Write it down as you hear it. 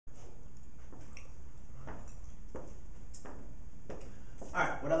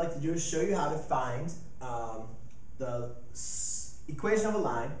like to do is show you how to find the equation of a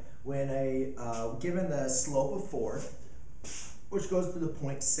line when given the slope of 4, which goes through the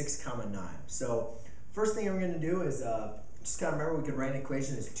point 6, 9. So first thing we're going to do is just kind of remember we could write an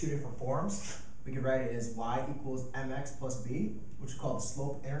equation as two different forms. We could write it as y equals mx plus b, which is called the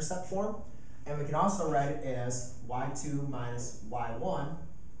slope-intercept form. And we can also write it as y2 minus y1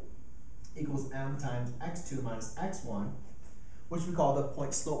 equals m times x2 minus x1, which we call the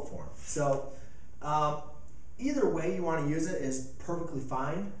point slope form. So either way you want to use it is perfectly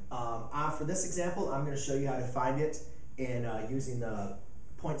fine. For this example, I'm going to show you how to find it in using the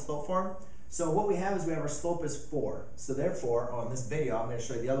point slope form. So what we have is we have our slope is 4. So therefore, on this video, I'm going to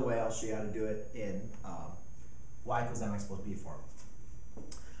show you the other way. I'll show you how to do it in y equals mx plus b form.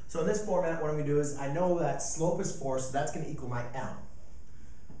 So in this format, what I'm going to do is I know that slope is 4, so that's going to equal my m.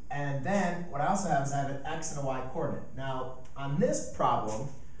 And then what I also have is I have an x and a y coordinate. Now on this problem,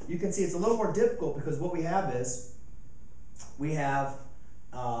 you can see it's a little more difficult because what we have is we have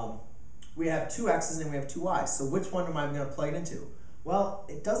 2 x's and we have 2 y's. So which one am I going to plug it into? Well,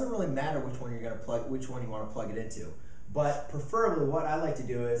 it doesn't really matter which one you want to plug it into. But preferably what I like to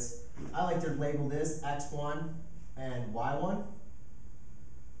do is I like to label this x1 and y1.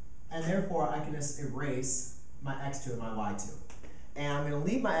 And therefore I can just erase my x2 and my y2. And I'm going to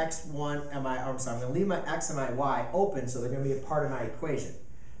leave my x1 and I'm going to leave my x and my y open, so they're going to be a part of my equation.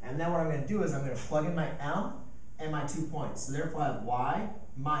 And then what I'm going to do is I'm going to plug in my m and my 2 points. So therefore I have y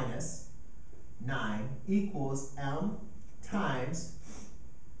minus 9 equals m times,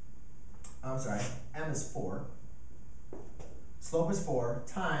 m is 4, slope is 4,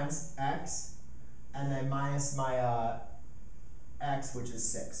 times x, and then minus my x, which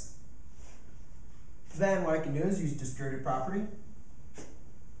is 6. Then what I can do is use distributive property.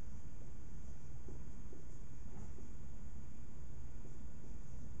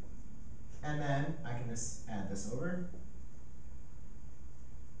 And then I can just add this over.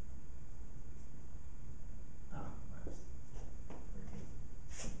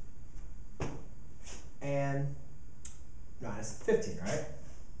 And minus 15, right?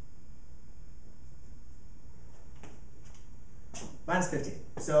 Minus 15.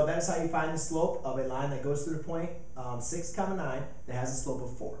 So that is how you find the slope of a line that goes through the point 6, 9 that has a slope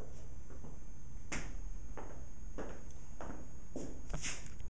of 4.